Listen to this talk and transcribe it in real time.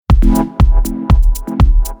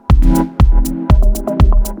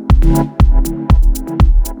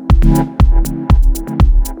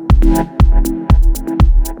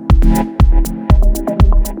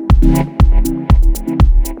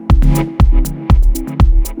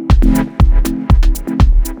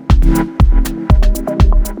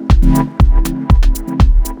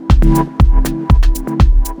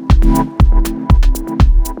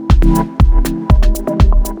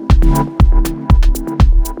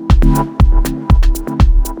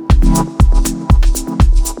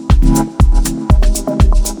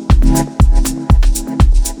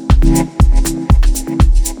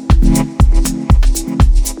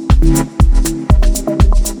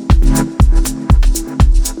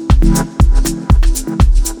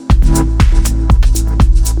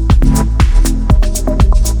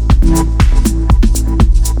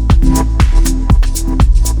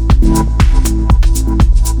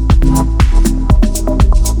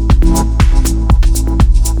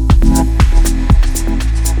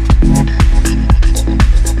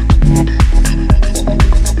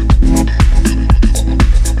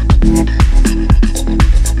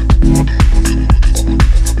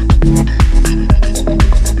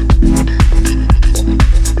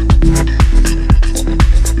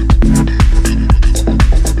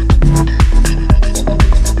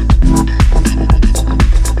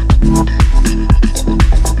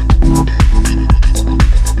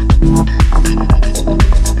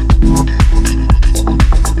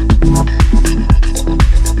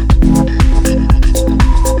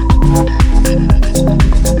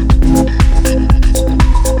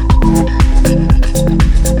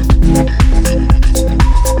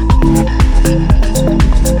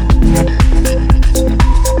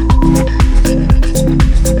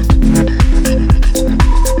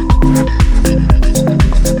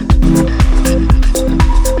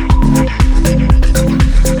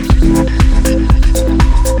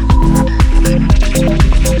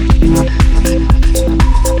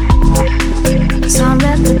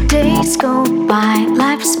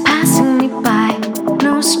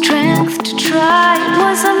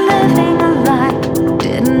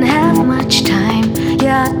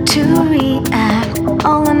react.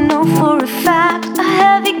 All I know for a fact, a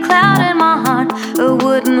heavy cloud in my heart, I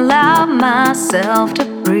wouldn't allow myself to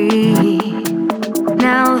breathe.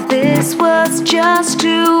 Now this was just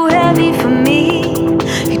too heavy for me.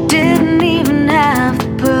 You didn't even have the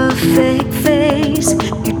perfect face.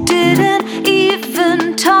 You didn't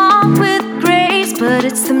even talk with grace. But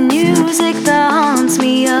it's the music that haunts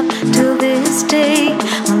me up till this day.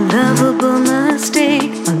 My lovable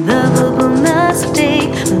mistake, my lovable mistake,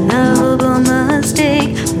 my lovable mistake,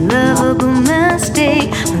 my lovable mistake,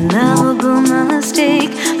 my lovable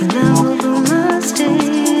mistake, my lovable mistake.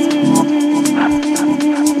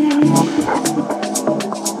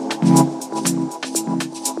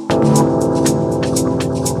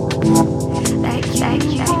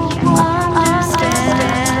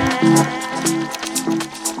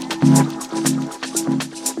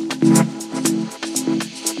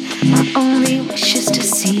 My only wish is to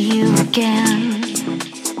see you again,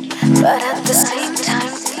 but at the same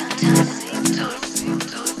time